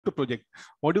to project.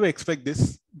 What do you expect?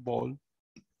 This ball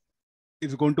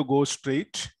is going to go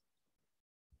straight.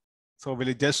 So will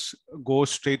it just go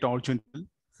straight horizontal?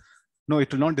 No,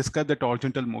 it will not describe that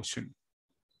horizontal motion.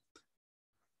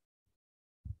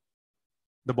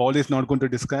 The ball is not going to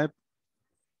describe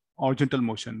horizontal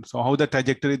motion. So how the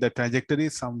trajectory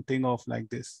is something of like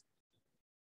this.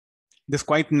 This is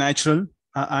quite natural.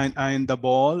 And the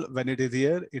ball, when it is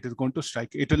here, it is going to strike.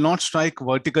 It will not strike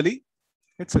vertically.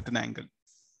 It's at an angle.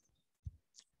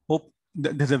 Hope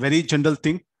there's a very general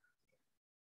thing.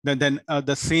 Then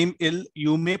the same ill,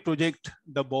 you may project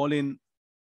the ball in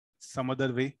some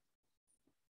other way.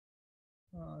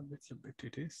 Little bit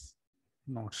it is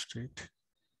not straight.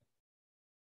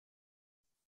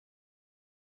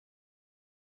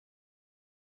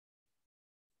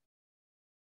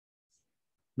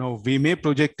 Now we may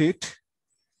project it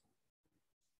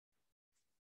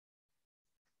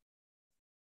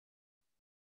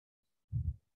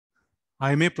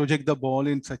I may project the ball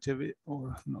in such a way,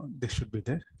 or no, this should be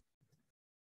there.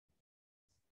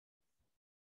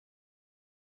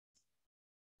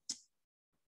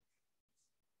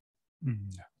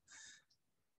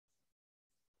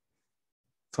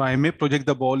 So I may project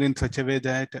the ball in such a way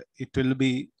that it will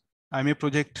be, I may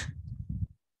project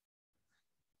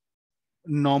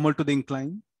normal to the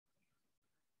incline.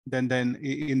 Then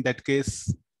in that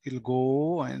case, it'll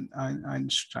go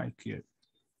and strike here.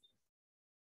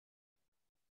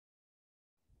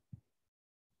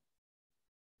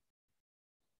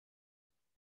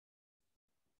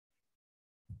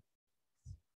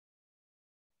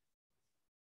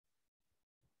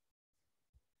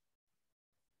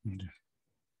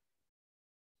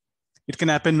 It can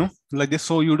happen, no? Like this.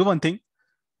 So you do one thing.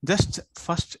 Just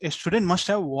first, a student must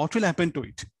have what will happen to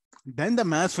it. Then the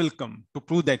maths will come to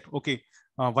prove that, okay,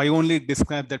 why only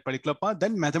describe that particular path,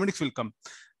 then mathematics will come.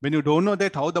 When you don't know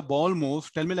that how the ball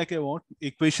moves, tell me like what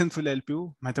equations will help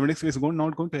you. Mathematics is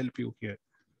not going to help you here.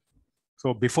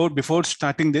 So before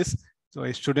starting this, so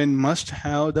a student must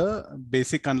have the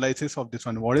basic analysis of this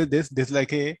one. What is this? This is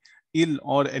like a ill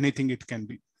or anything it can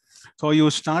be. So you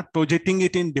start projecting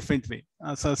it in different way.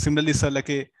 So similarly, sir, like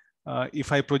a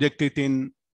if I project it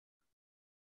in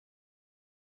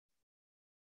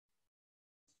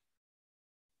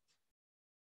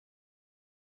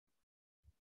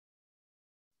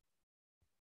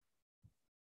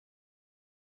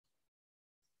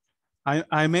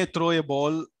I may throw a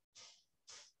ball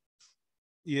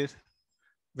here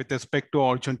with respect to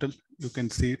horizontal. You can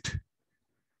see it.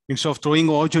 Instead of throwing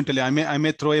horizontally, I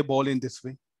may throw a ball in this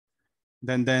way.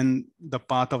 Then the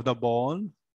path of the ball,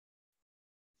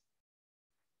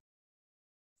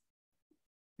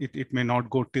 it may not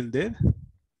go till there.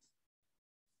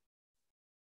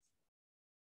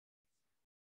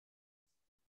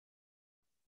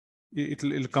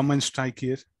 It'll come and strike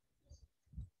here.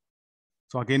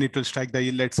 So again, it will strike the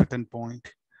ill at certain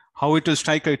point. How it will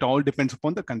strike, it all depends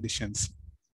upon the conditions.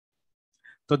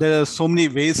 So there are so many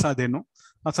ways are there, no?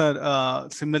 Sir,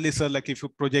 similarly, sir, like if you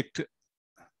project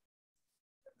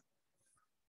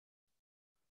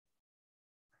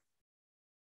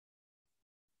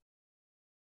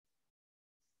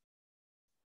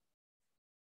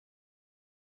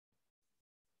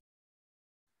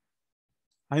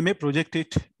I may project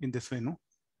it in this way, no?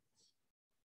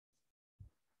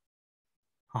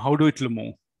 How do it will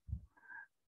move?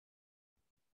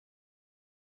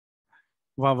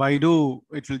 Why do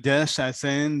it will just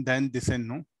ascend, then descend,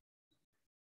 no?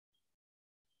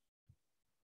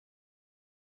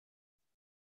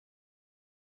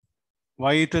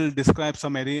 Why it will describe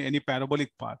some any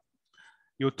parabolic path?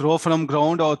 You throw from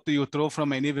ground or you throw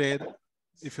from anywhere.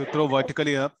 If you throw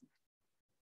vertically up,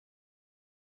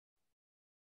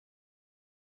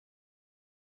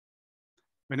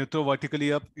 when you throw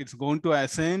vertically up, it's going to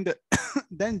ascend,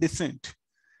 then descend.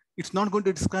 It's not going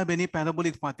to describe any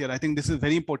parabolic path here. I think this is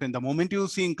very important. The moment you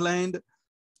see inclined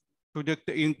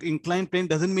plane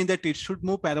doesn't mean that it should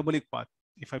move parabolic path.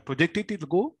 If I project it, it'll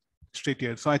go straight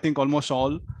here. So I think almost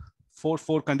all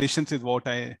four conditions is what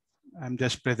I'm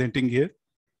just presenting here.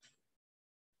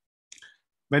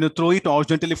 When you throw it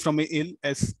horizontally from a hill,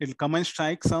 as it'll come and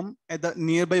strike some at the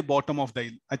nearby bottom of the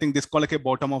hill. I think this is called like a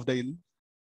bottom of the hill.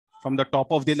 From the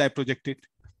top of the hill, I project it.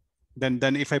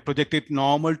 Then if I project it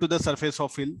normal to the surface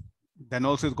of hill, then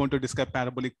also it's going to describe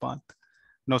parabolic path.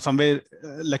 Now somewhere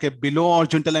like a below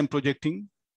horizontal I'm projecting,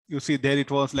 you see there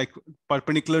it was like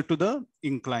perpendicular to the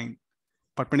incline,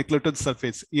 perpendicular to the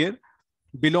surface. Here,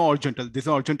 below horizontal, this is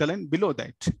horizontal and below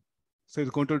that. So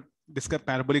it's going to describe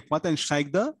parabolic path and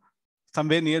strike the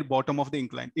somewhere near bottom of the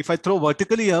incline. If I throw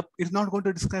vertically up, it's not going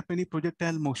to describe any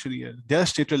projectile motion here.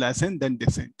 Just it will ascend, then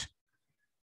descend.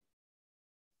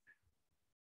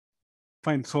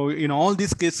 Fine. So in all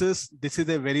these cases, this is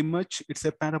a very much, it's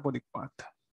a parabolic path.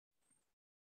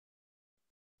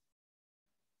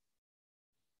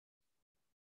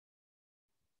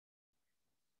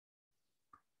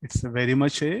 It's very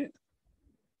much a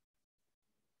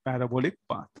parabolic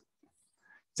path.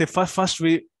 Say first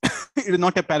we, it is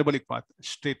not a parabolic path,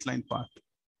 straight line path.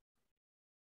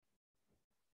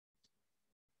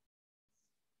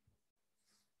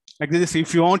 Like this,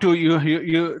 if you want to,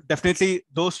 you definitely,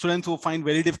 those students who find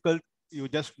very difficult, you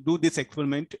just do this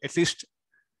experiment. At least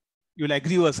you'll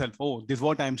agree yourself, oh, this is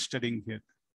what I'm studying here.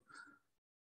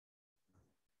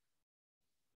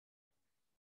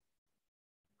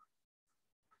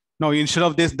 Now, instead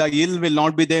of this, the hill will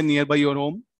not be there nearby your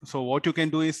home. So what you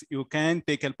can do is you can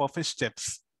take help of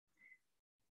steps.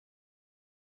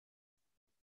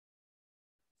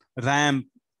 Ramp,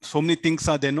 so many things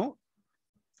are there, no?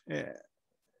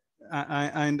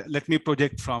 And let me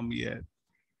project from here.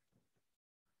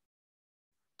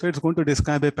 So it's going to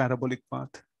describe a parabolic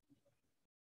path.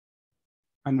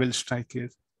 And we'll strike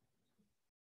here.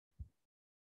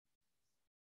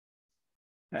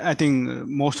 I think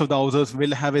most of the houses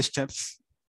will have a steps.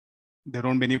 There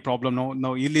won't be any problem.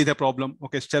 No, hill is a problem.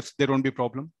 Okay, steps, there won't be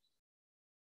problem.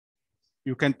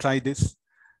 You can try this.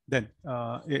 Then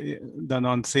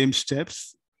on same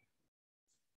steps.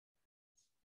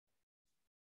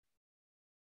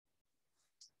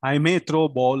 I may throw a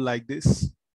ball like this.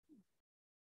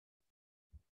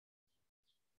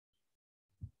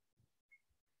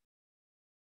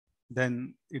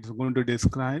 Then it's going to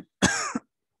describe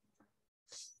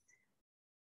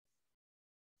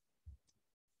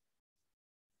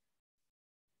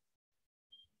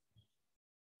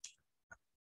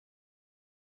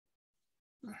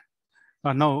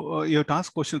now you have to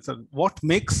ask questions, sir. What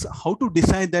makes, how to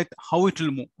decide that how it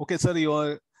will move? Okay, sir, you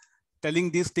are telling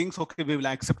these things. Okay, we will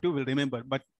accept you, we'll remember.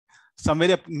 But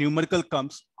somewhere a numerical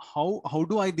comes. How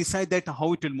do I decide that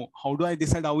how it will move? How do I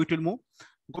decide how it will move?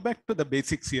 Go back to the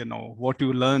basics here now, what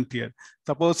you learned here.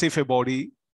 Suppose if a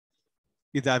body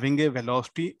is having a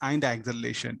velocity and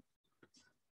acceleration,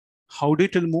 how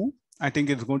did it move? I think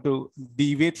it's going to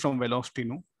deviate from velocity,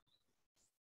 no?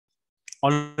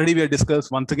 Already we have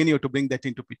discussed. Once again, you have to bring that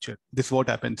into picture. This is what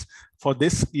happens. For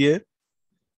this here,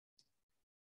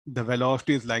 the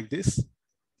velocity is like this,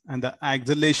 and the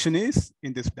acceleration is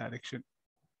in this direction.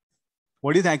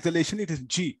 What is acceleration? It is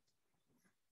g.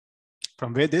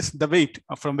 From where this, the weight,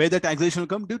 from where that acceleration will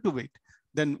come due to weight.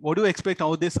 Then what do you expect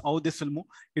how this will move?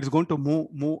 It's going to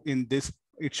move in this.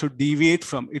 It should deviate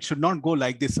from, it should not go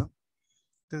like this.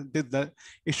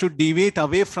 It should deviate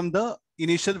away from the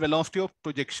initial velocity of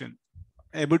projection.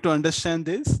 Able to understand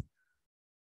this?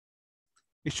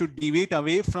 It should deviate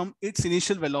away from its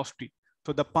initial velocity.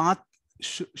 So the path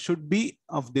should be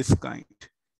of this kind.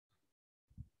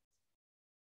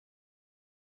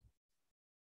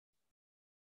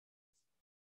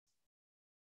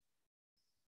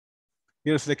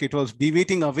 Here's like it was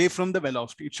deviating away from the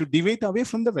velocity. It should deviate away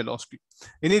from the velocity.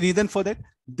 Any reason for that?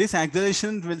 This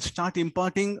acceleration will start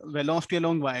imparting velocity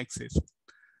along y-axis.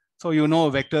 So you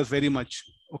know vectors very much.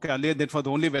 Okay, earlier that was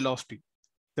only velocity.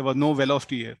 There was no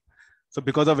velocity here. So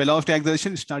because of velocity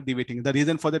acceleration, it starts deviating. The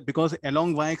reason for that, because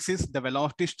along y-axis, the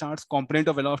velocity starts, component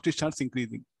of velocity starts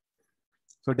increasing.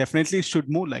 So definitely it should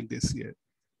move like this here.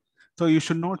 So you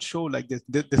should not show like this.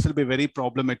 This will be very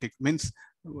problematic. Means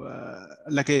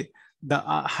the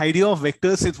idea of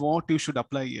vectors is what you should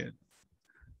apply here.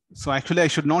 So actually I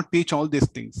should not teach all these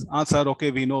things. Sir,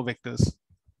 okay, we know vectors.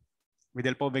 With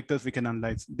the help of vectors, we can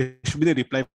analyze. There should be the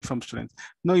reply from students.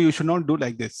 No, you should not do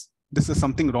like this. This is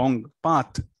something wrong.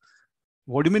 Path.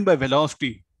 What do you mean by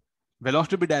velocity?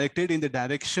 Velocity be directed in the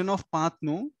direction of path,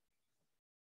 no?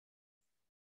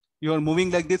 You are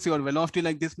moving like this, your velocity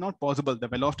like this, not possible. The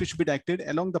velocity should be directed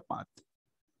along the path.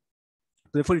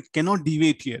 Therefore, it cannot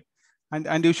deviate here.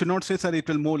 And you should not say, sir, it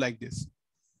will move like this.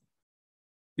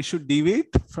 It should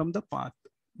deviate from the path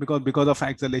because of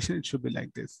acceleration, it should be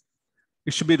like this.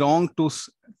 It should be wrong to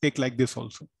take like this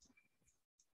also.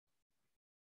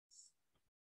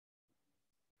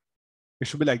 It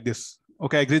should be like this.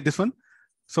 Okay, I agree with this one.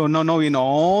 So now in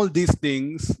all these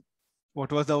things,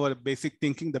 what was our basic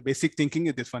thinking? The basic thinking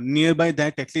is this one. Nearby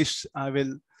that, at least I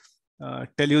will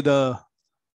tell you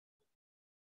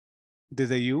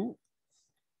there's a U,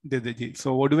 there's a G.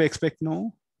 So what do we expect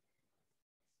now?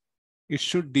 It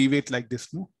should deviate like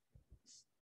this, no?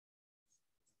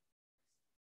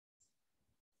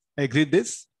 I agree with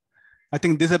this. I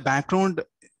think this is a background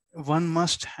one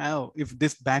must have. If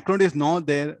this background is not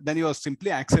there, then you are simply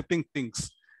accepting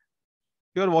things.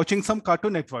 You are watching some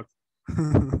Cartoon Network.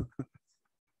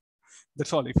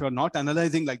 That's all. If you're not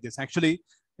analyzing like this, actually,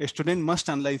 A student must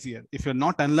analyze here. If you're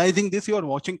not analyzing this, you are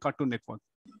watching Cartoon Network.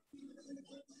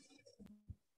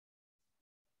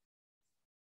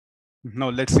 Now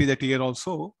let's see that here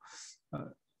also.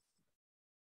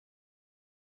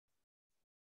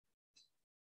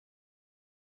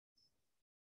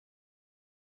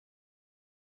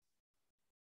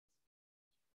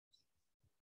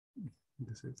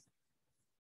 This is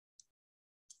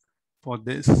for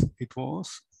this, it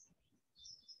was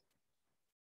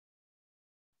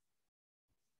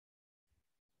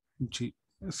G.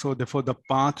 So therefore the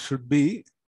path should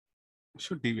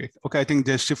deviate. Okay, I think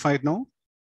justified now.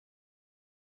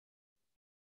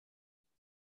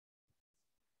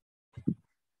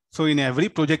 So in every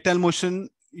projectile motion,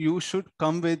 you should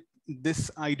come with this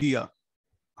idea.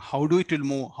 How do it will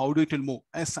move? How do it will move?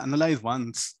 As analyze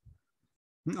once.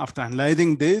 After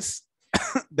analyzing this,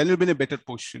 then you'll be in a better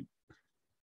position.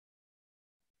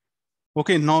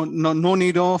 Okay, no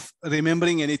need of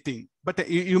remembering anything, but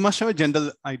you must have a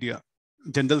general idea.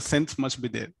 General sense must be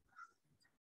there.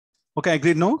 Okay,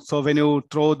 agreed now. So when you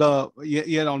throw the,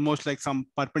 here almost like some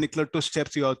perpendicular to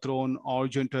steps you are thrown,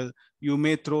 horizontal, you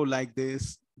may throw like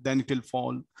this, then it will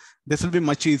fall. This will be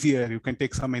much easier. You can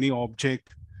take some any object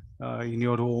in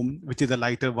your home, which is a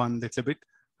lighter one, that's a bit,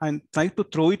 and try to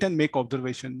throw it and make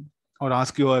observation, or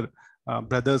ask your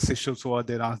brothers, sisters who are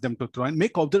there, ask them to throw and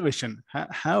make observation.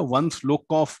 Have once look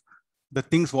of the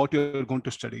things what you're going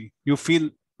to study. You feel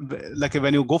like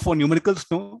when you go for numericals,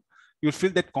 no, you'll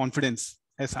feel that confidence.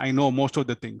 As I know most of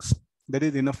the things. That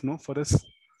is enough, no, for us.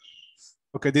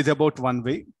 Okay, this is about one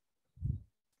way.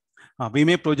 We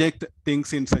may project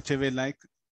things in such a way like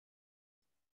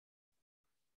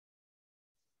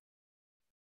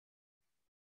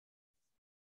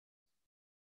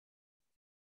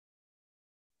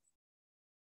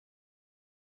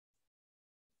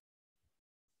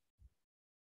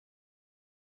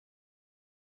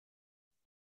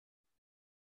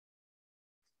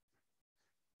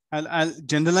I'll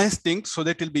generalize things so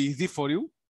that it'll be easy for you.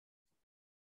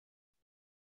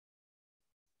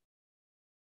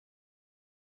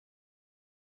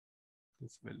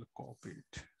 This will copy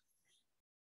it.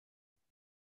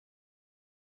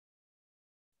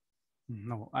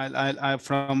 No, I'll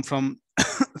from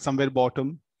somewhere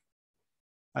bottom,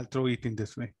 I'll throw it in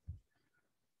this way.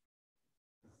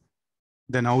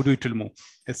 Then how do it will move?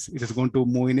 Yes, it is going to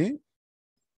move in a.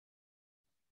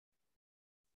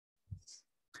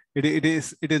 It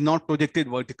is not projected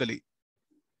vertically.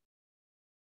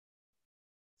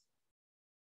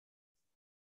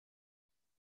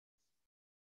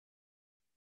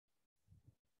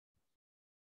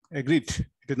 Agreed.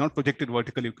 It is not projected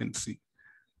vertically, you can see.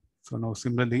 So now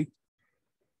similarly,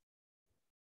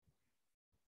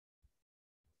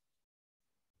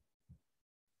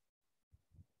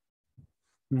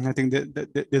 I think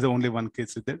there's only one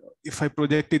case with that. If I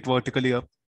project it vertically up,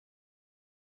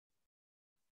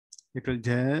 it will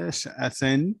just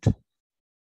ascend,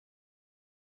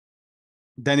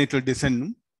 then it will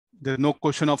descend. There's no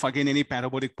question of again any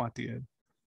parabolic path here.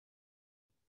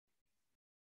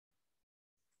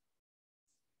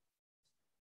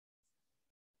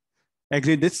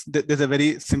 Agree, there's a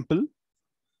very simple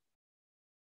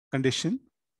condition.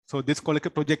 So this called like a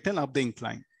projectile up the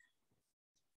incline.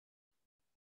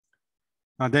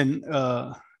 Then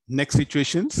next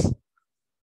situations.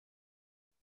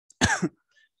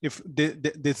 If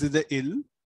this is the ill,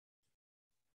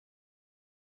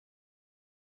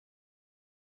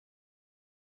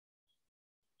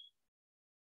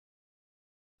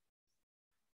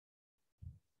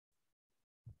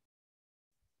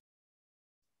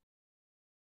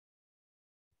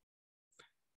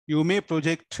 you may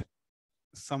project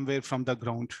somewhere from the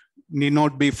ground, need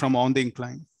not be from on the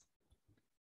incline.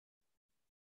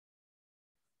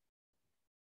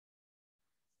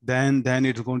 Then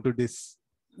it's going to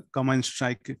come and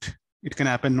strike it. It can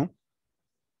happen, no?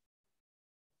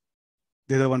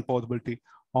 There's one possibility,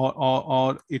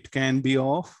 or it can be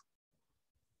of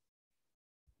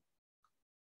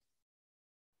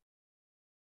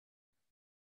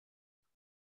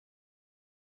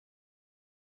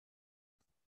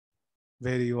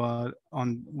where you are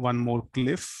on one more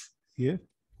cliff here.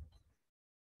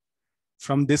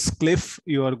 From this cliff,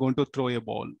 you are going to throw a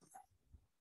ball.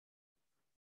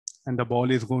 And the ball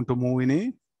is going to move in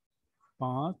a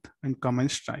path and come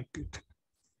and strike it.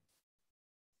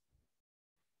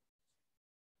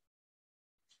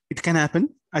 It can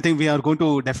happen. I think we are going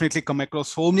to definitely come across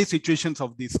so many situations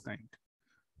of this kind.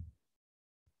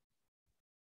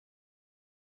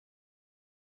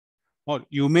 Or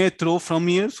you may throw from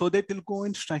here so that it'll go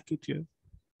and strike it here.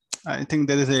 I think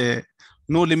there is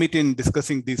no limit in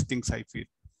discussing these things, I feel.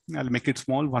 I'll make it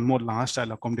small. One more last,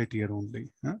 I'll accommodate here only.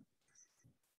 Huh?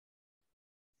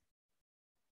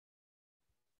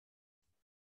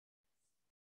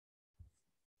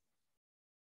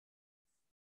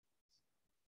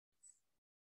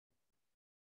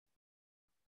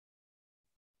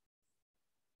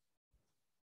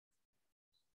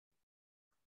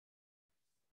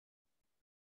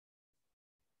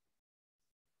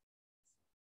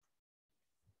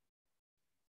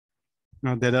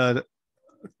 Now there are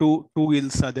two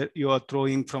wheels are there. You are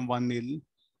throwing from one wheel,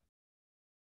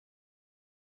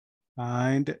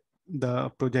 and the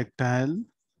projectile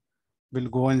will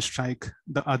go and strike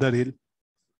the other wheel.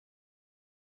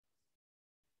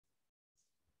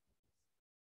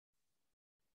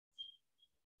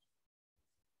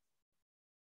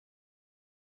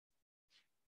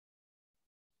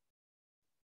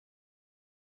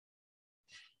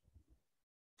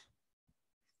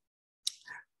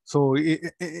 So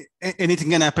anything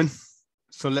can happen.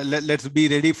 So let's be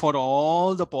ready for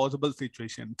all the possible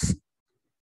situations.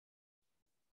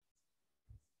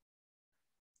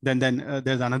 Then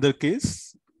there's another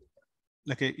case.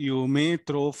 Like you may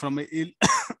throw from a hill.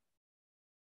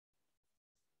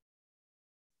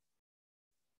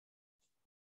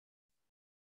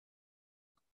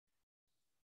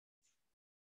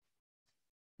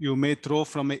 You may throw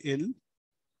from a hill.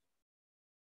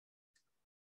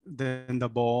 Then the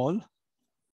ball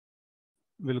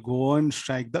will go and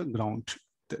strike the ground.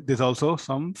 There's also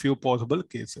some few possible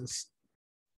cases.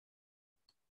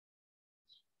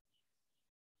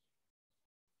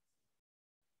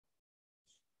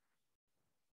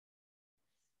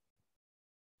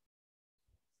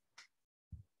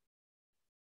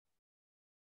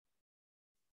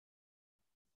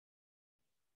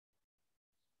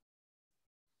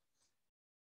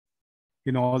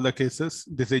 In all the cases,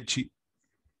 this is G.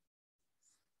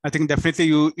 I think definitely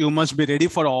you must be ready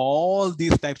for all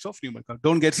these types of numerical.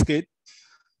 Don't get scared.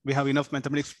 We have enough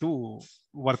mathematics to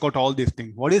work out all these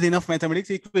things. What is enough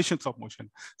mathematics? Equations of motion.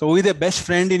 So who is the best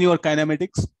friend in your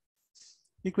kinematics?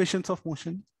 Equations of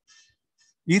motion.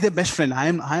 He is the best friend.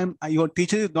 Your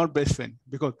teacher is not best friend,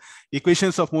 because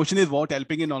equations of motion is what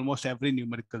helping in almost every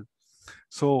numerical.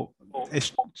 So a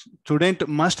student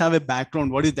must have a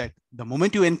background. What is that? The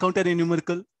moment you encounter a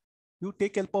numerical, you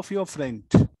take help of your friend.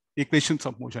 Equations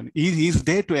of motion. He's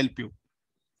there to help you.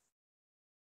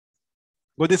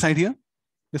 Got this idea?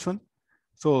 This one?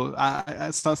 So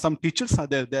some teachers are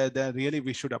there. They're really,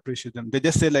 we should appreciate them. They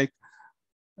just say like,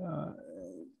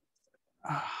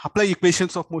 apply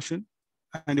equations of motion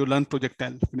and you learn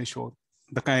projectile, finish over.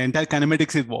 The entire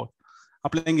kinematics is what?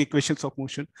 Applying equations of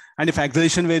motion. And if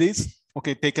acceleration varies,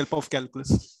 okay, take help of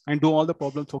calculus and do all the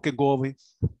problems. Okay, go away.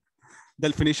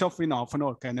 They'll finish off in half an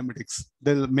hour kinematics.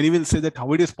 Many will say that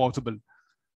how it is possible.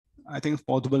 I think it's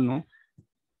possible, no?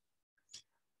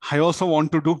 I also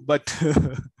want to do, but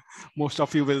most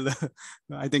of you will,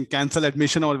 I think, cancel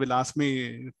admission or will ask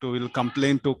me to will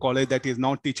complain to college that is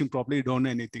not teaching properly, don't know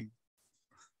anything.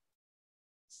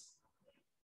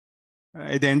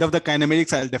 At the end of the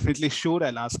kinematics,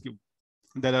 I'll ask you.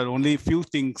 There are only few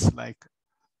things like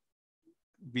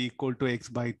v equal to x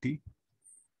by t,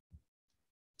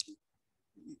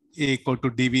 a equal to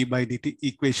dv by dt,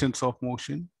 equations of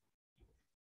motion,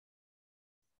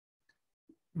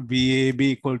 VAB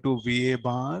equal to VA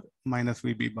bar minus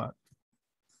VB bar.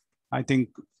 I think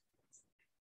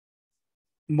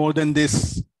more than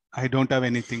this, I don't have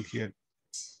anything here.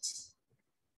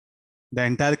 The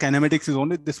entire kinematics is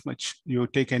only this much. You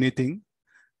take anything,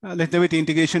 let the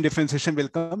integration differentiation will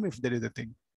come if there is a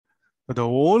thing. But the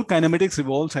whole kinematics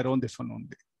revolves around this one only.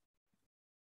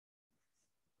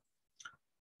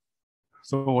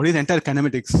 So what is entire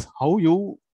kinematics?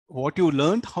 What you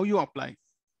learned, how you apply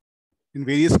in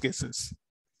various cases.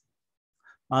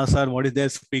 Sir, what is there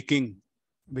speaking?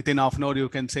 Within half an hour, you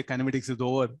can say kinematics is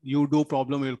over. You do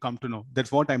problem, you'll come to know.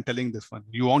 That's what I'm telling this one.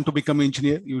 You want to become an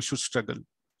engineer, you should struggle.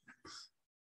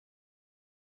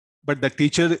 But the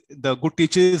good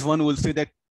teacher is one who will say that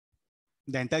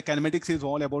the entire kinematics is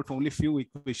all about only few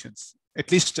equations. At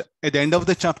least at the end of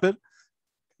the chapter,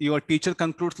 your teacher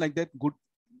concludes like that, good,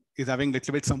 is having a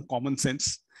little bit some common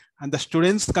sense. And the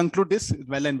students conclude this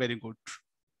well and very good.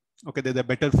 Okay, there's a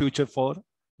better future for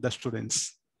the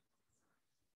students.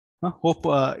 Hope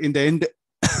in the end,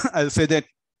 I'll say that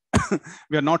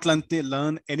we are not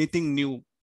learn anything new.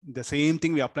 The same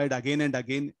thing we applied again and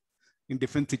again in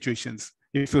different situations.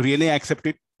 If you really accept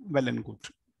it, well and good.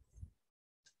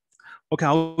 Okay,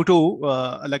 how to,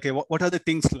 what are the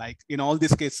things like in all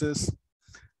these cases?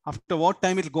 After what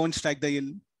time it will go and strike the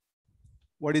hill?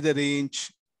 What is the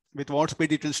range? With what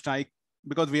speed it will strike?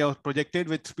 Because we have projected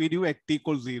with speed u at t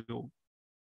equals 0.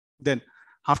 Then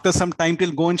after some time, it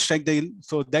will go and strike the hill.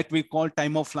 So that we call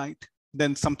time of flight.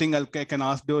 Then something I can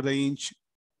ask the range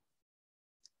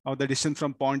or the distance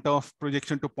from point of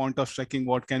projection to point of striking.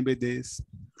 What can be this?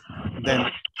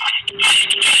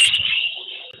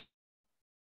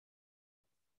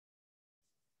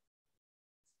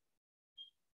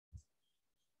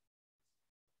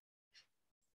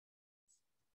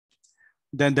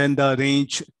 Then the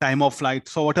range, time of flight.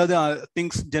 So what are the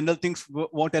things, general things,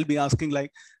 what I'll be asking,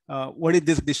 like, what is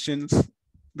this distance?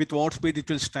 With what speed it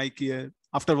will strike here?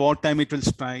 After what time it will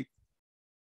strike?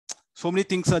 So many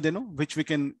things are there, which we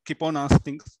can keep on asking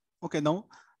things. Okay, now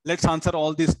let's answer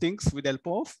all these things with the help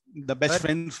of the best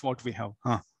friends what we have.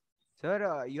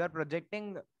 Sir, you are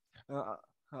projecting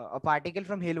a particle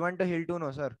from hill 1 to hill 2,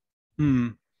 no, sir?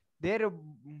 There,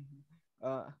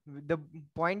 the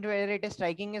point where it is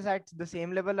striking is at the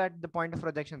same level at the point of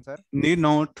projection, sir? Need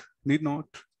not.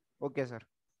 Okay, sir.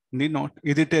 Need not.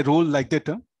 Is it a rule like that?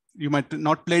 You might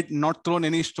not thrown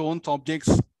any stones, objects.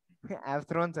 I have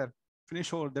thrown, sir. Finish,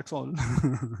 sure, that's all.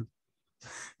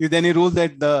 Is there any rule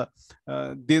that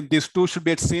these two should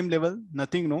be at same level?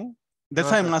 Nothing, no?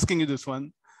 That's why I'm asking you this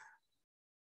one.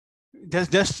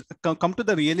 Just come to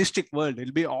the realistic world.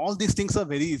 It'll be all these things are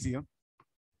very easy.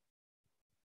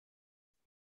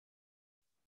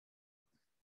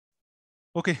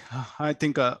 Okay, I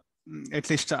think at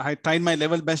least I tried my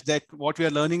level best that what we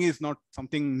are learning is not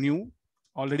something new.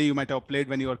 Already you might have played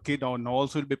when you were a kid, or now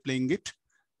also will be playing it.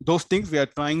 Those things we are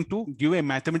trying to give a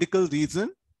mathematical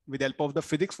reason with the help of the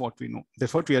physics, what we know.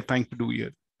 That's what we are trying to do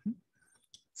here.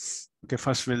 Okay,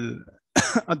 first we'll,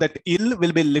 that ill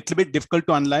will be a little bit difficult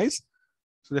to analyze.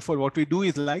 So therefore what we do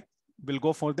is like, we'll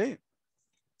go for the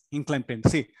inclined plane.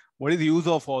 See, what is the use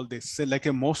of all this? So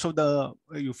like most of the,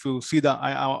 if you see the,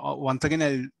 once again,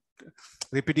 I'll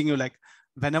repeating you, like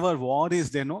whenever war is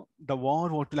there, no, the war,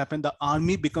 what will happen, the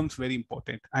army becomes very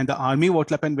important. And the army, what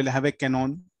will happen, will have a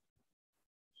cannon,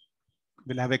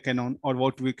 or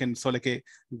what we can, so like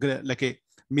a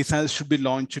missile should be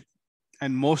launched.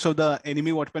 And most of the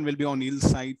enemy weapon will be on ill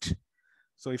side.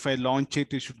 So if I launch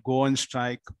it, it should go and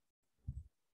strike.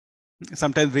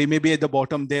 Sometimes we may be at the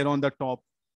bottom, there on the top.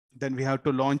 Then we have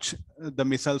to launch the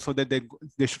missile so that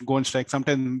they should go and strike.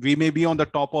 Sometimes we may be on the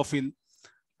top of hill,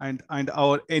 and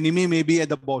our enemy may be at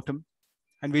the bottom,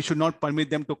 and we should not permit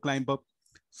them to climb up.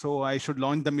 So I should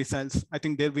launch the missiles. I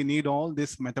think there we need all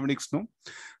this mathematics, no?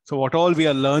 So what all we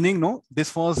are learning, no,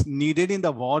 this was needed in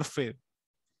the warfare,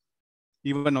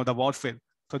 even now the warfare.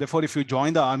 So therefore, if you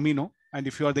join the army, no, and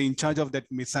if you are the in charge of that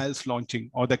missiles launching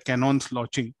or the cannons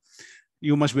launching,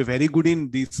 you must be very good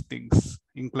in these things,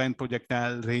 inclined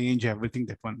projectile, range, everything,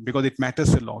 that one, because it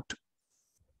matters a lot.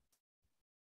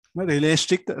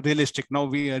 Realistic. Now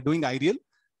we are doing ideal.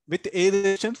 With air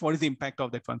resistance, what is the impact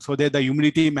of that one? So there the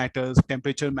humidity matters,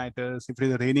 temperature matters, if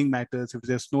it is raining matters, if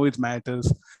there's snow, it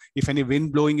matters, if any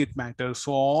wind blowing, it matters.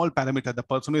 So all parameters, the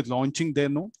person who is launching there,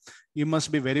 no, you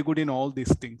must be very good in all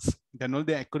these things. Then all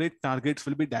the accurate targets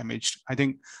will be damaged. I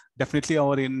think definitely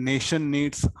our nation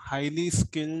needs highly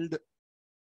skilled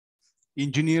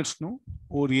engineers, no,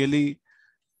 who really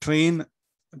train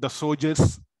the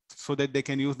soldiers so that they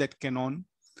can use that cannon.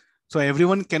 So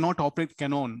everyone cannot operate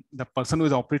cannon. The person who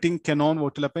is operating cannon,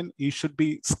 what will happen? He should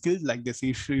be skilled like this.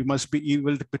 He must be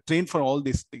able to be trained for all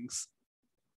these things.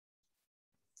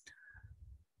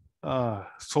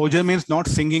 Soldier means not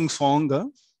singing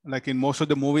song, like in most of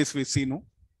the movies we see, no,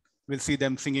 we'll see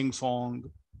them singing song.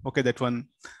 Okay, that one.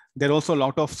 There also a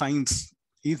lot of science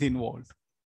is involved.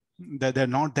 They're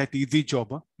not that easy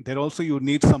job. There also you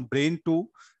need some brain to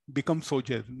become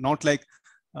soldier. Not like,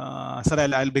 sir,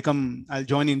 I'll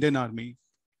join Indian Army.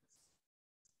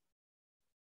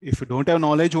 If you don't have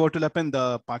knowledge, what will happen?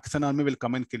 The Pakistan Army will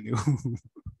come and kill you.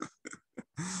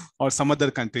 Or some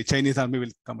other country, Chinese Army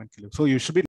will come and kill you. So you should be